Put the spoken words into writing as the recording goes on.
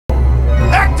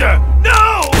doctor!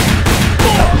 No!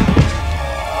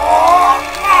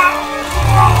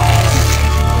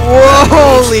 Whoa,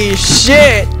 holy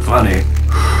shit! Funny.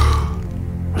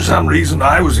 For some reason,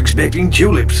 I was expecting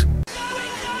tulips.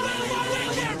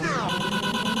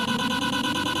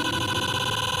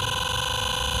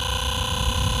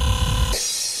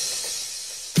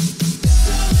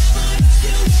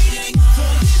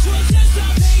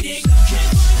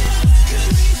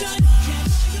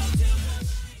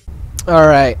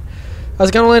 Alright. How's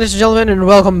it going, ladies and gentlemen, and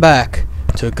welcome back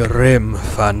to Grim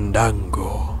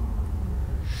Fandango.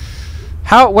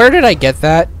 Where did I get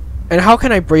that? And how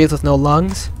can I breathe with no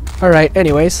lungs? Alright,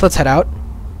 anyways, let's head out.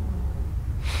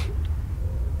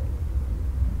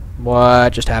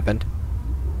 What just happened?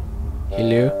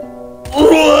 Hello?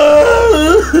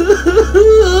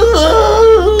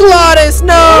 Glottis,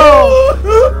 no!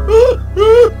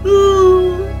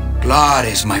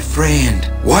 Glottis, my friend,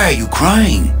 why are you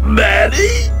crying?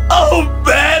 Manny? Oh,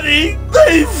 Manny!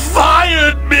 They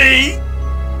fired me!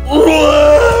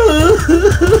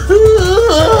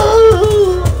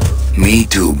 Me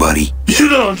too, buddy. You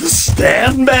don't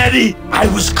understand, Manny. I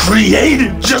was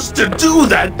created just to do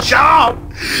that job.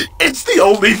 It's the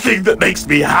only thing that makes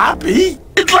me happy.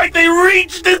 It's like they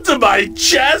reached into my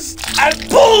chest and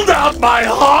pulled out my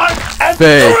heart and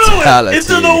Fatality.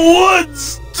 threw it into the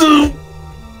woods to...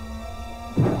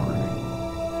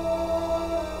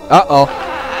 Uh-oh.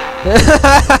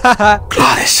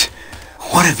 Glottis,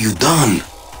 what have you done?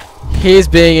 He's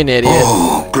being an idiot.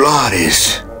 Oh,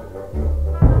 Glottis.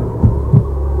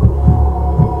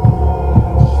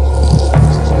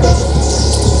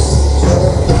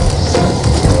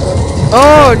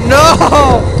 Oh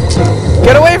no!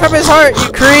 Get away from his heart,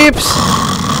 you creeps!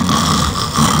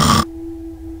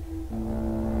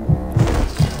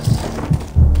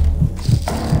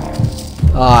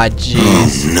 Aw,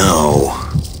 jeez. Oh, no.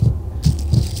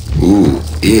 Ooh,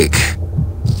 ick.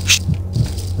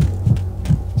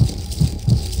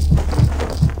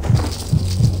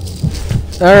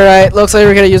 Alright, looks like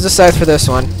we're gonna use the scythe for this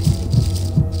one.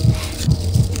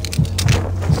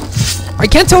 I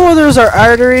can't tell whether those are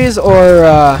arteries or,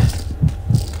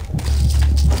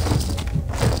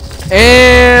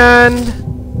 and...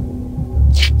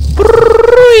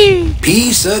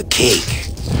 Piece of cake.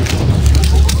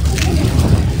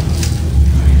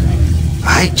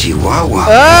 Ay, Chihuahua.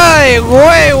 Ay,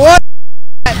 wait, what?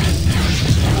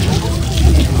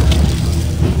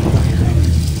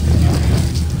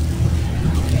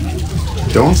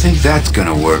 Don't think that's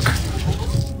gonna work.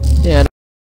 Yeah.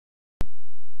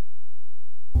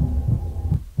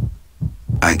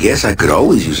 I guess I could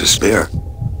always use a spare.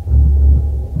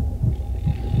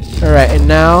 Alright, and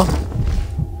now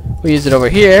we use it over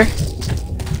here.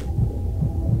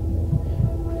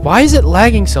 Why is it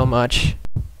lagging so much?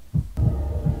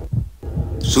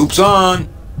 Soup's on.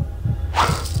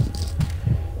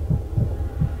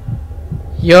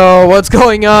 Yo, what's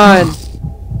going on?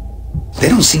 They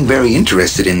don't seem very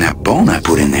interested in that bone I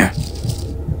put in there.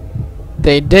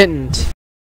 They didn't.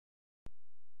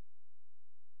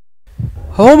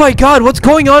 Oh my god, what's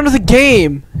going on with the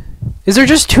game? Is there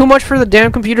just too much for the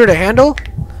damn computer to handle?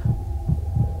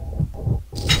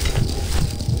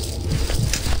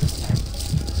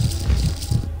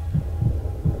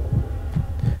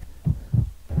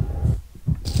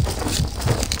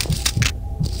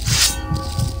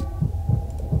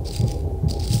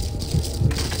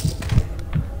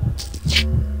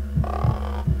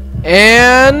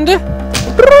 And...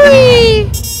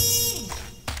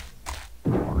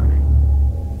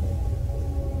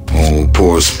 Oh,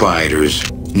 poor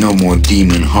spiders. No more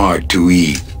demon heart to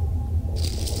eat.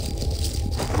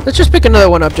 Let's just pick another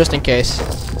one up just in case.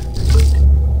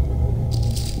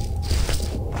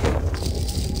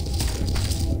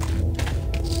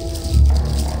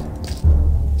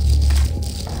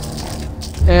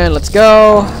 And let's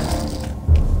go.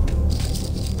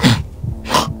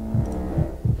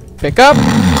 Pick up.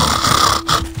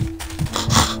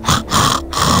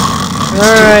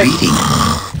 Alright.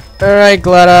 Alright,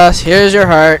 GLaDOS, here's your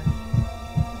heart.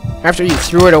 After you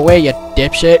threw it away, you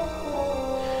dipshit.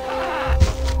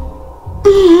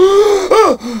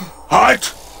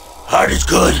 Heart! Heart is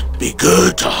good. Be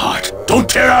good to heart. Don't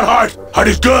tear out heart. Heart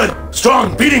is good.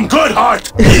 Strong, beating, good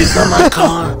heart. Is on my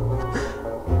car.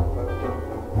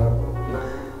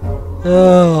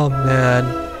 Oh,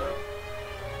 man.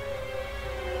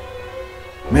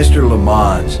 Mr.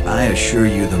 Lamont, I assure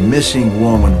you the missing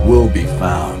woman will be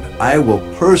found. I will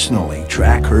personally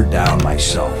track her down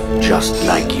myself. Just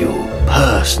like you,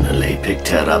 personally picked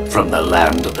her up from the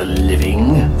land of the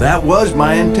living? That was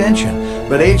my intention,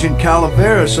 but Agent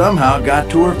Calavera somehow got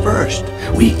to her first.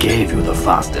 We gave you the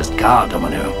fastest car,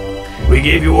 Domino. We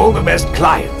gave you all the best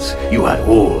clients. You had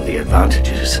all the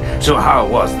advantages. So how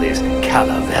was this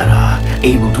Calavera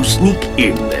able to sneak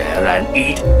in there and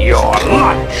eat your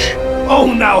lunch?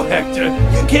 Oh, now, Hector,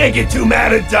 you can't get too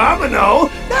mad at Domino.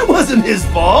 That wasn't his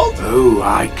fault. Oh,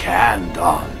 I can,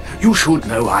 Don. You should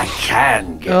know I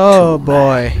can get Oh too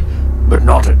boy. mad. But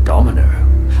not at Domino.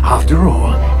 After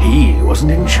all, he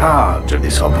wasn't in charge of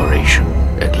this operation.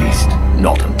 At least,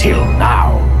 not until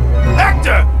now.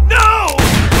 Hector, no!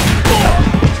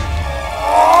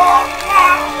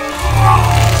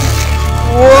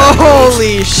 Whoa,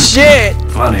 holy shit!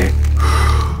 Funny.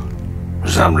 For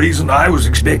some reason, I was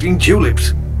expecting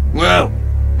tulips. Well,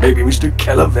 maybe Mr.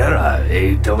 Calavera,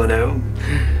 eh, Domino?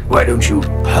 Why don't you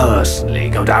personally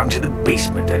go down to the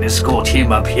basement and escort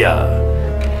him up here?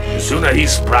 The sooner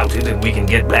he's sprouted and we can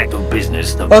get back to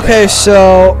business, the Okay, better.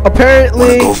 so apparently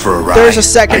Wanna go for a ride? there's a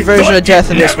second I version thought of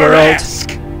Death in you'd this never world. ask.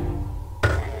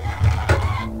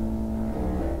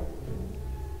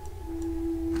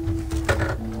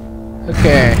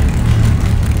 Okay.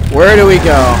 Where do we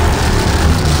go?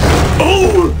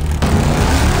 Oh!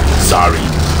 Sorry.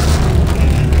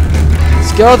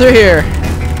 Let's go through here.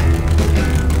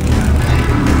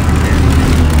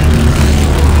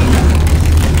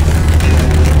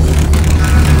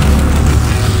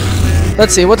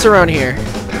 Let's see, what's around here?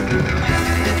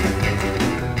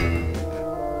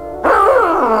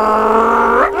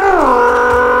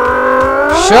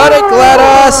 Shut it,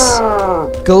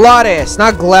 GLaDOS! GLaDOS,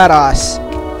 not GLaDOS.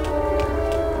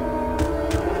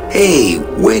 Hey,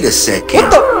 wait a second.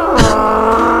 What the?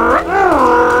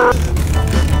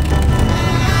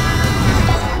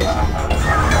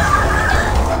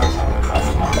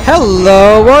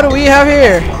 Hello, what do we have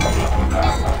here?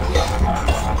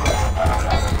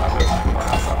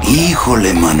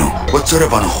 Híjole, mano. What sort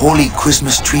of unholy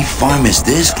Christmas tree farm is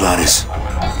this, GLaDOS?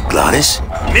 GLaDOS?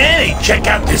 Manny, check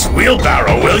out this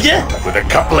wheelbarrow, will ya? With a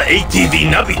couple of ATV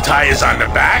nubby tires on the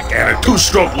back and a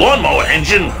 2-stroke lawnmower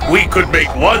engine, we could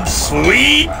make one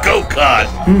sweet go-kart.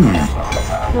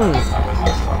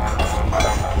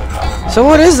 So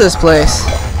what is this place?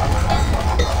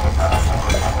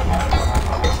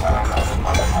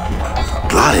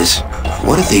 GLaDOS,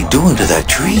 what are they doing to that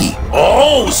tree?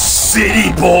 Oh,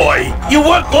 city boy! You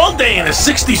work all day in a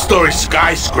 60-story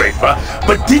skyscraper,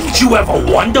 but didn't you ever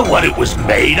wonder what it was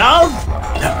made of?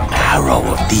 The marrow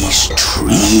of these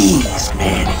trees,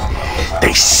 Manny.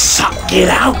 They suck it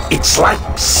out. It's like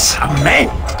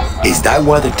cement. Is that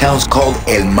why the town's called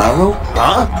El Marro?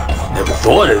 Huh? Never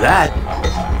thought of that.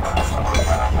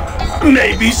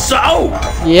 Maybe so.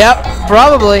 Yep,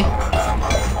 probably.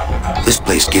 This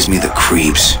place gives me the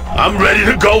creeps. I'm ready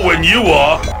to go when you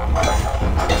are.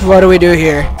 What do we do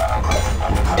here?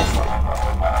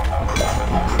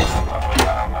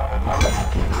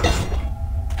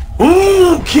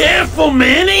 Ooh, careful,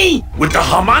 Manny! With the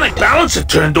harmonic balancer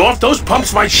turned off, those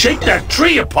pumps might shake that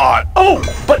tree apart. Oh,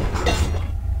 but...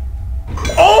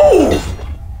 Oh!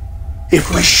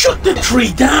 If we shook the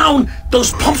tree down,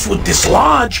 those pumps would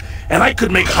dislodge, and I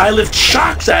could make high-lift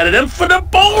shocks out of them for the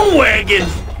bone wagon.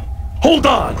 Hold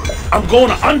on. I'm going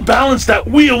to unbalance that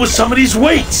wheel with some of these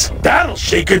weights. That'll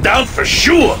shake her down for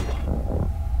sure.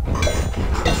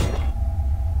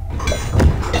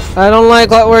 I don't like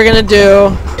what we're gonna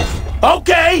do.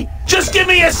 Okay, just give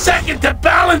me a second to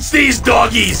balance these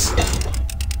doggies.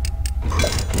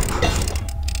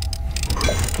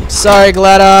 Sorry,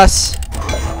 GLaDOS.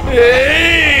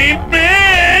 Hey,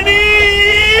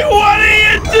 Manny! What are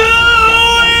you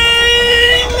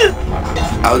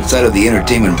doing? Outside of the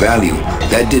entertainment value,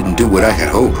 that didn't do what I had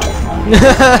hoped.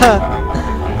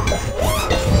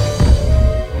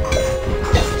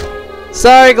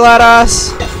 Sorry,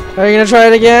 GLaDOS. Are you gonna try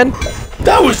it again?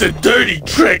 That was a dirty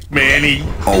trick, Manny.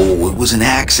 Oh, it was an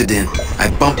accident. I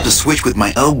bumped the switch with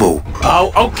my elbow.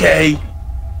 Oh, okay.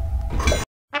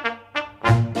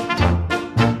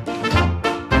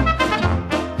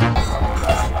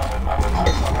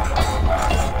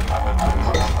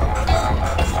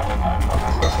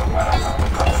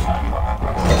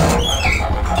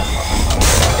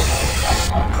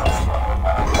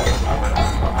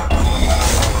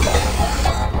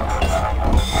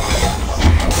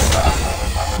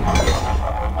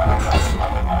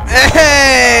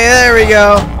 Hey, there we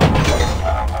go.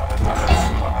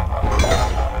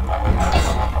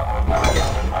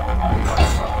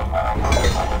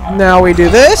 Now we do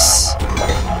this.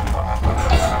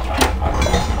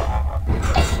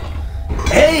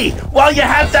 Hey, while you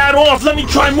have that off, let me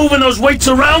try moving those weights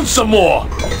around some more.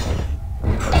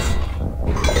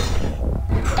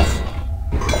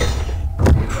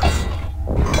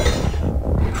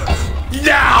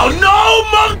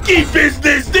 monkey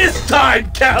business this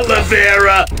time,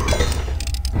 Calavera!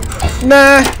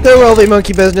 Nah, there will be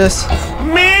monkey business.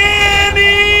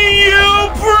 Manny, you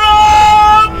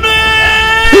promise!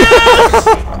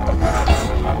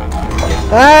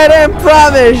 I didn't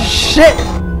promise shit,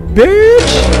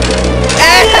 bitch!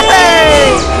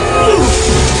 Hey!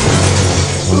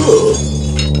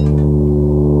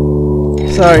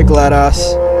 Sorry,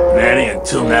 GLaDOS. Manny,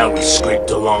 until now we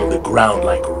scraped along the ground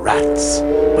like rats.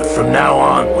 But from now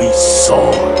on we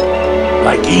soar.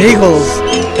 Like eagles.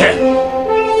 Yeah.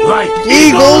 Like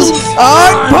Eagles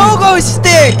are pogo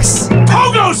sticks!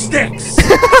 Pogo sticks!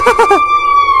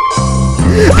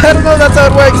 I don't know if that's how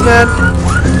it works, man.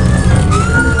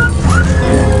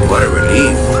 What a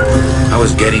relief. I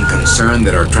was getting concerned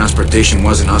that our transportation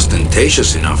wasn't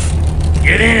ostentatious enough.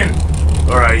 Get in!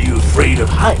 Or are you afraid of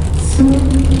heights?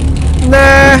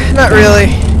 Nah, not really.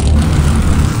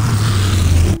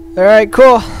 Alright,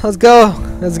 cool. Let's go.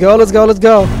 Let's go, let's go, let's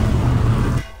go.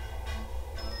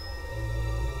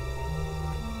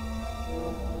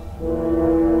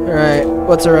 Alright,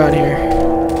 what's around here?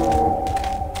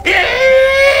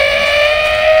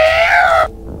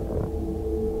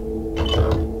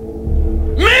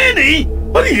 Manny!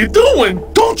 What are you doing?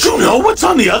 Don't you know what's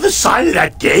on the other side of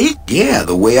that gate? Yeah,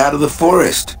 the way out of the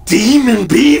forest. Demon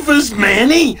beavers,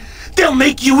 Manny! They'll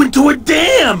make you into a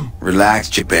dam! Relax,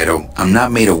 Geppetto. I'm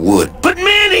not made of wood. But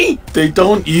Manny! They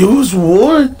don't use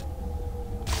wood.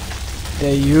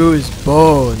 They use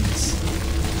bones.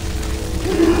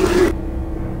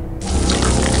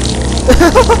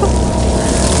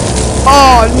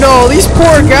 Oh no, these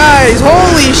poor guys!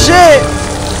 Holy shit!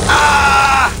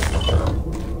 Ah!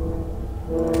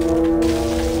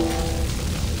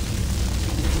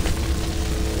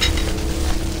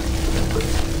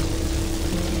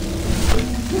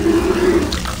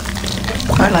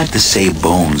 I like to save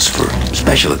bones for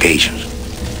special occasions.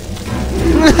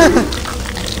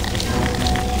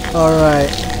 Alright.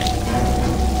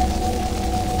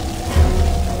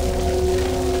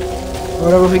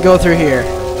 What if we go through here?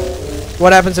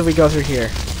 What happens if we go through here?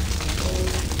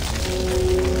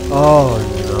 Oh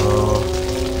no.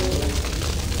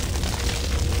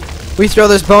 We throw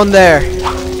this bone there.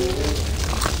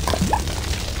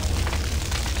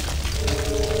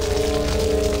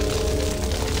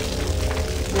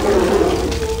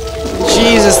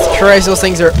 Jesus Christ, those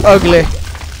things are ugly.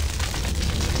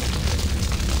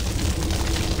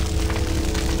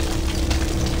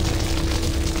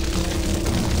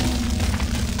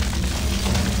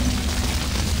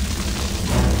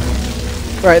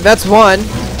 Right, that's one.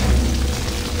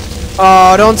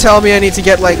 Oh, don't tell me I need to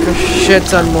get like a shit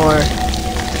ton more.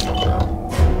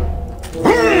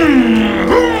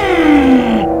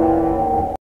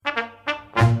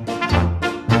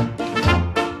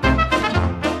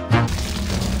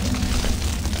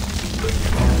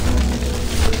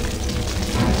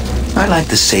 I like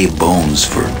to save bones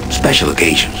for special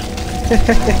occasions.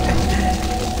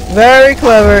 Very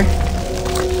clever.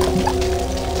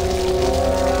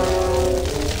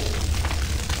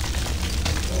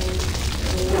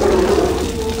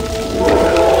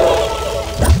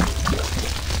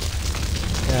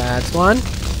 That's one.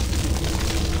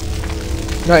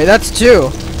 Right, that's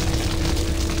two.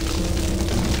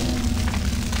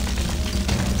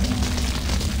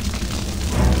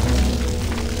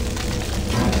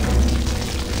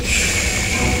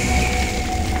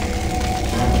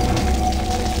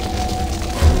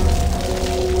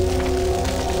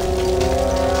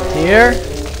 Here.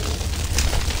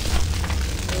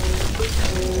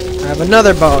 I have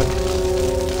another bone.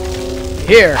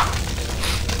 Here.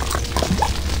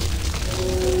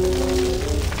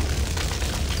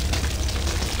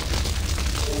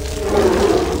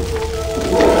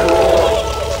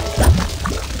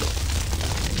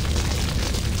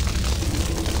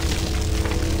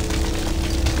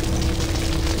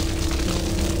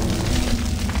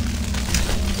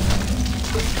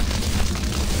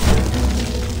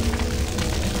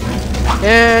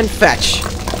 And fetch.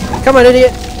 Come on,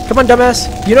 idiot. Come on, dumbass.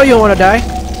 You know you don't want to die.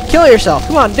 Kill yourself.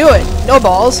 Come on, do it. No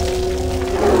balls.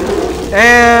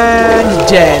 And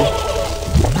dead.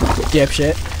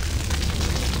 Dipshit.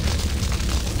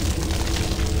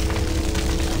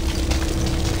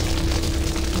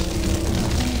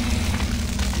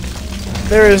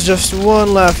 There is just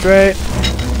one left, right?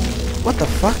 What the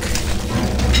fuck?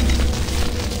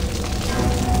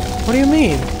 What do you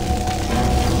mean?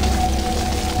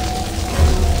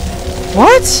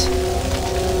 What?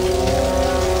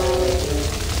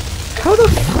 How the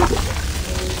fuck?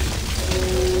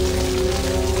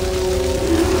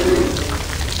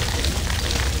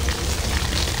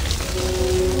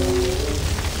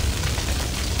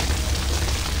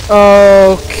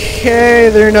 Okay,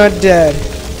 they're not dead.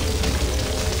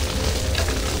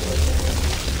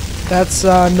 That's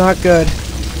not good.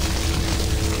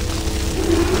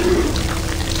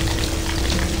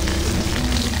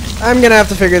 I'm gonna have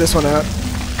to figure this one out.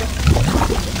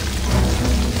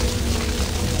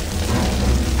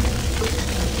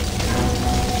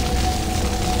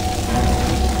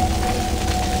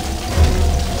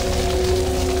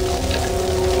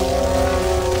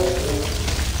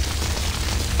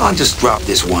 I'll just drop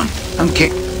this one. I'm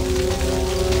kidding.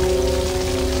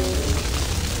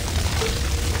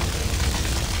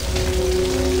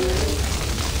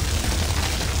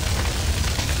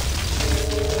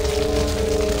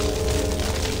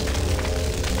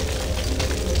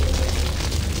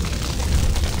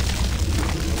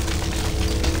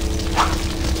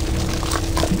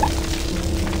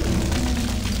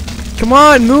 Come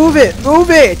on, move it! Move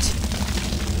it!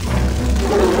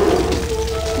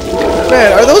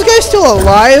 Man, are those guys still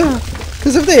alive?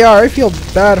 Because if they are, I feel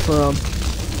bad for them.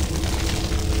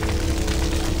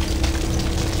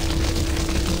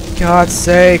 God's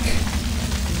sake.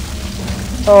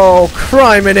 Oh,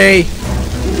 criminy!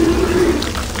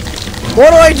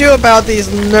 What do I do about these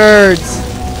nerds?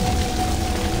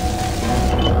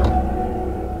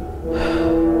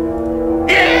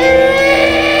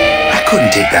 I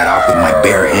couldn't take that off with my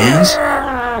bare hands.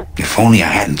 If only I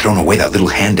hadn't thrown away that little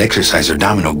hand exerciser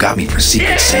Domino got me for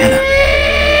Secret Santa.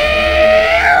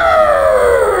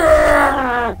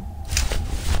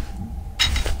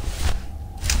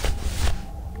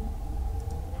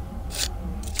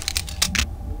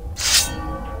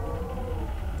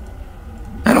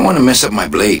 I don't want to mess up my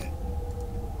blade.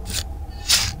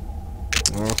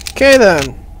 Okay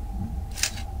then.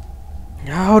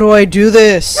 How do I do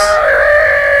this?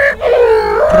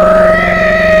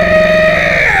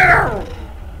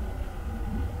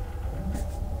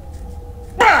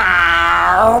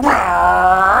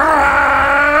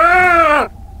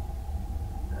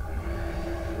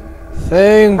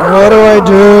 Thing, what do I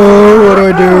do? What do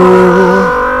I do?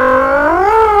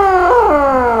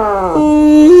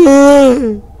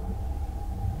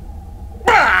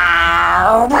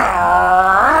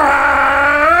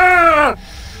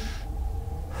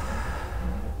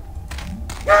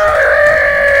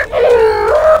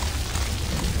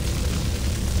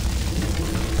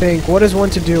 Think, what is one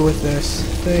to do with this?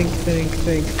 Think.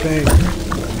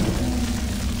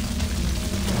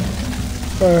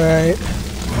 Alright.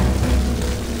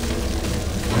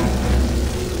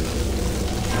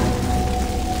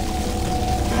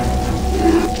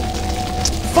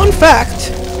 Fun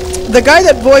fact, the guy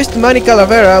that voiced Manny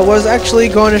Calavera was actually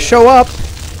going to show up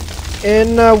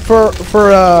in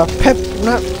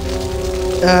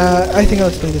I think I'll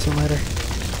explain this one later.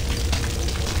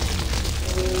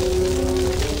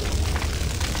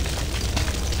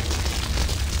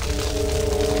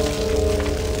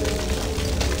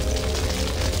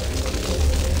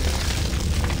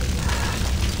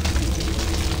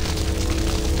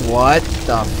 What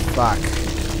the fuck?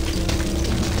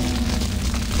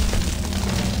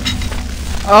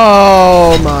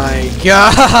 Oh my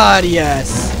god,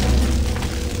 yes!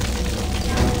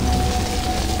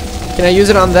 Can I use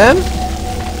it on them?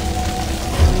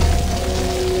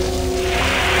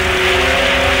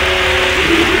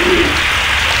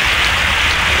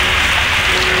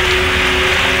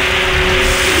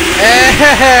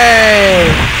 Hey!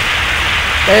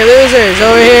 Hey losers,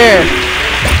 over here!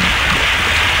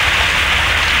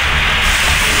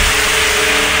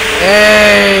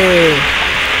 Hey!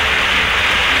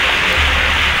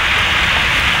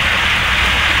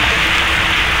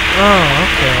 Oh,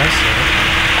 okay, I see.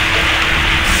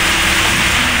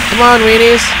 Come on,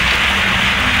 weenies.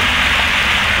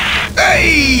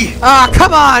 Hey! Ah, oh,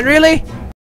 come on, really?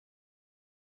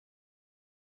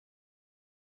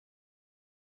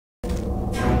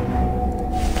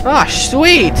 Ah,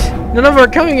 sweet! None of them are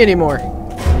coming anymore.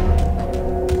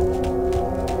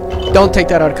 Don't take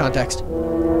that out of context.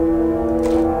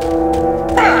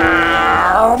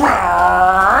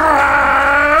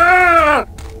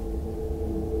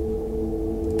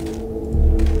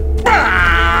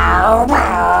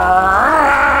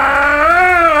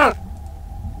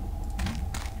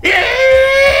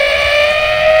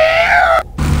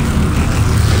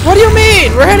 What do you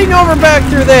mean? We're heading over back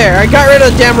through there. I got rid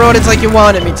of the damn rodents like you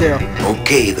wanted me to.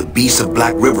 Okay, the beasts of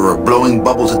Black River are blowing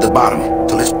bubbles at the bottom.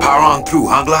 So let's power on through,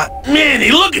 huh, Glot?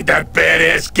 Manny, look at that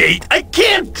badass gate. I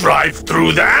can't drive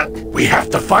through that. We have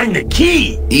to find the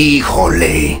key.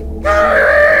 Híjole.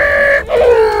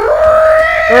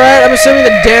 Alright, I'm assuming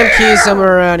the damn key is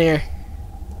somewhere around here.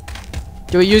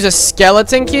 Do we use a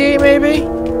skeleton key, maybe?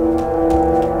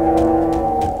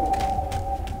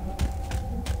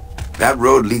 That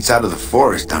road leads out of the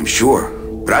forest, I'm sure.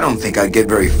 But I don't think I'd get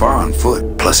very far on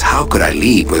foot. Plus, how could I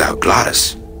leave without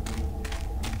Glottis?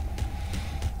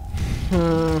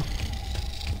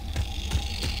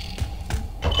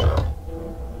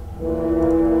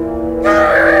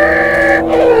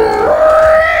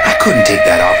 I couldn't take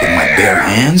that off with my bare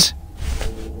hands.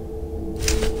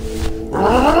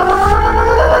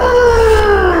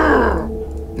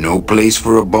 No place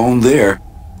for a bone there.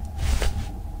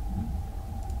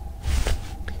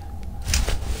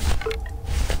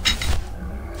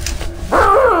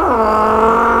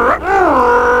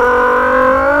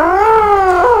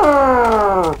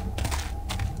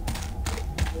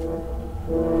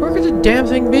 Where could the damn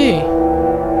thing be?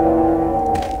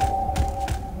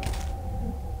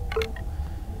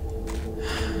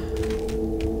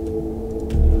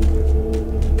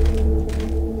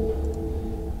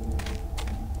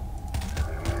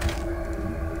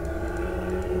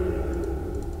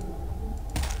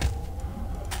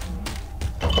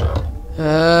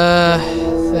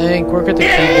 Where could the key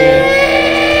be?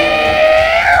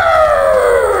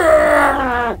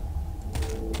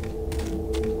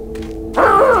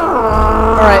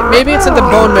 Alright, maybe it's in the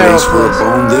bone marrow place for a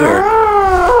bone there.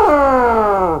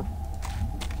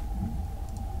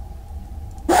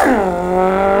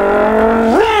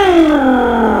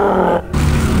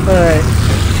 Alright.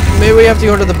 Maybe we have to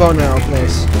go to the bone marrow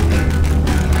place.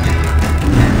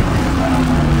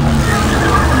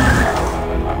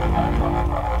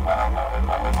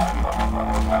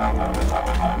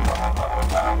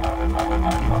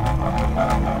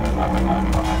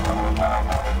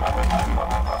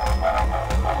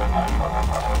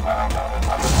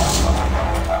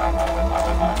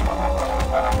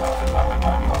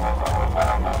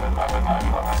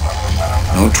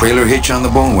 No trailer hitch on the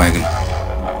bone wagon.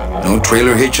 No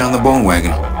trailer hitch on the bone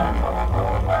wagon.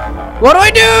 What do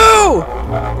I do?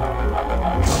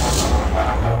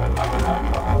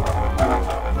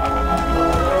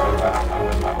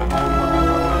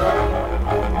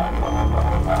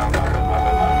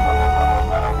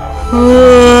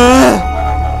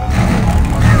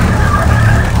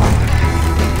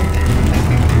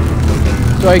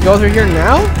 Do I go through here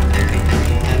now?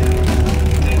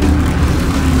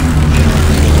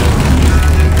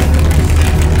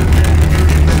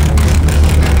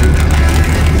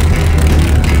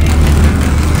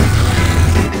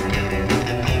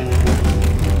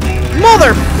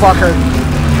 Motherfucker!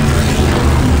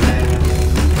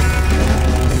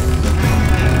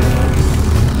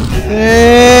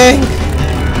 Dang!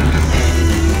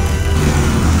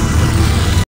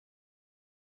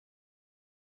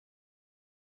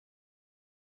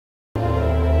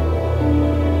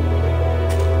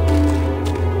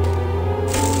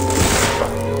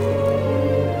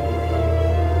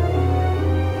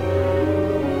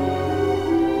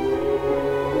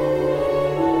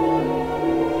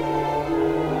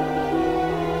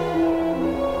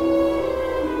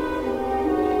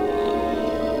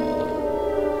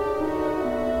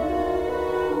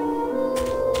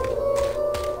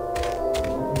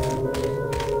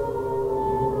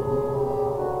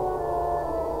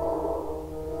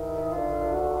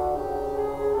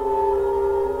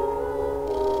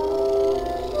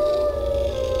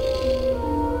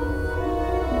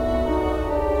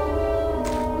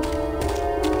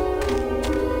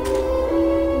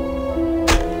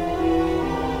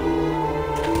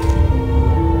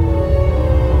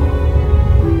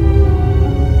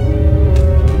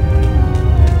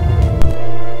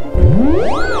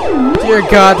 Dear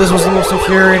God, this was the most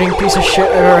infuriating piece of shit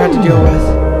I've ever had to deal with.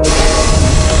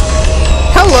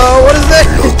 Hello, what is this?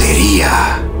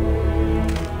 Loteria.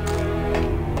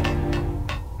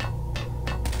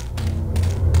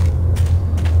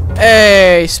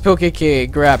 Hey, spooky key,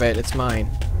 grab it, it's mine.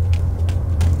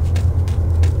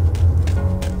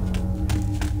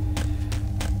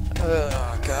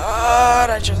 Oh God,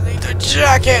 I just need the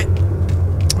jacket.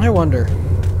 I wonder.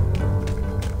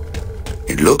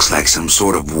 It looks like some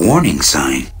sort of warning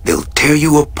sign. They'll tear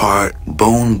you apart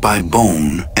bone by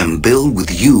bone and build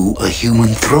with you a human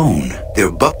throne.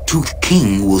 Their buck-toothed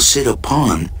king will sit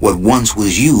upon what once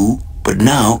was you, but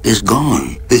now is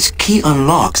gone. This key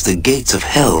unlocks the gates of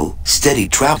hell. Steady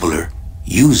traveler,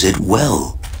 use it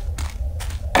well.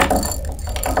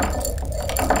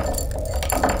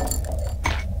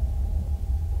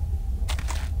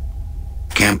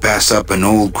 Can't pass up an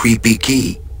old creepy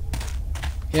key.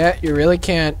 Yeah, you really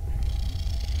can't.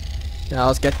 Now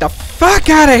let's get the fuck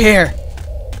out of here!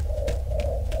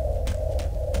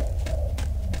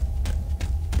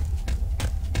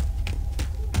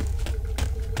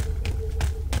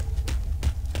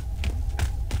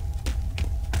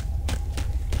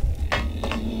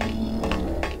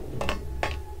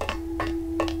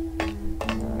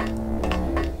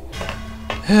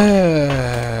 Okay,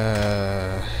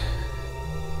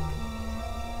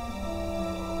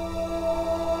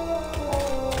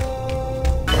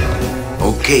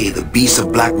 the beasts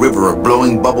of Black River are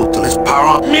blowing bubble till it's power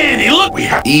on. Manny, look, we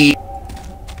have...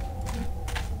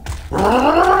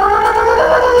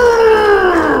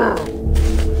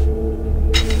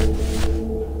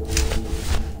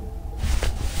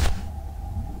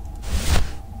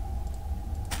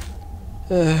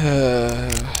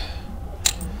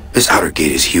 This outer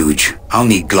gate is huge. I'll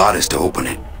need Glottis to open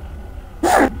it.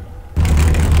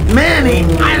 Manny,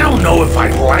 I don't know if I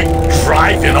like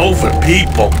driving over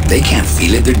people. They can't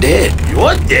feel it, they're dead.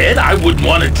 You're dead. I wouldn't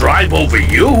want to drive over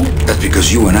you. That's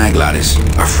because you and I, Glottis,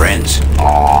 are friends.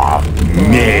 Aw,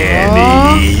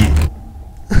 Manny.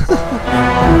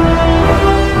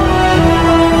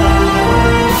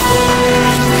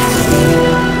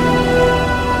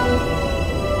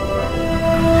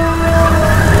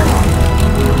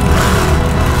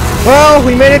 Well,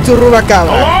 we made it to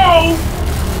Rubacabra. Hello?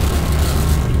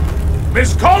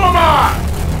 Miss Colomar!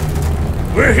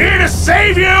 We're here to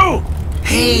save you!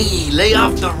 Hey, lay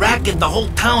off the racket. The whole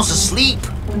town's asleep.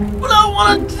 But I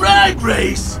want a drag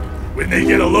race. When they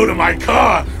get a load of my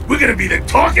car, we're gonna be the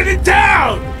talk of the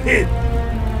town.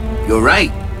 You're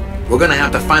right. We're gonna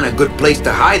have to find a good place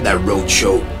to hide that road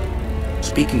show.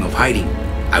 Speaking of hiding,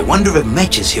 I wonder if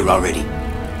Mitch is here already.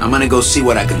 I'm gonna go see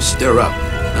what I can stir up.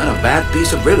 Not a bad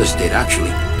piece of real estate, actually.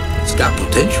 It's got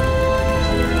potential.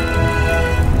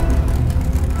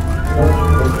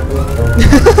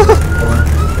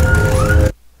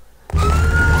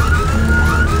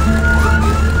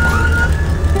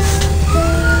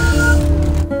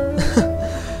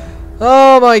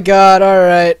 Oh my god,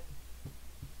 alright.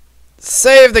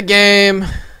 Save the game.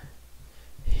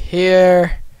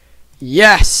 Here.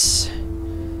 Yes.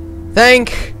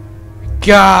 Thank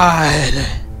God.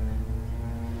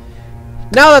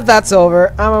 Now that that's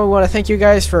over, I want to thank you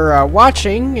guys for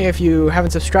watching. If you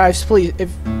haven't subscribed, please, if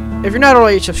you're not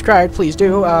already subscribed, please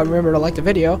do. Remember to like the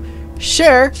video,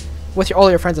 share with all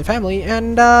your friends and family,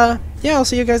 and yeah, I'll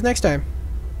see you guys next time.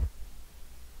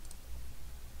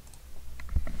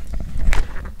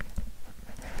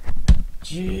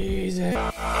 Jesus.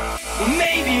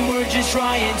 Maybe we're just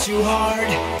trying too hard,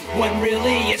 when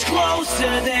really it's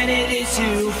closer than it is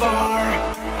too far.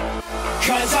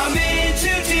 'Cause I'm in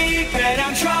too deep and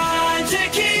I'm trying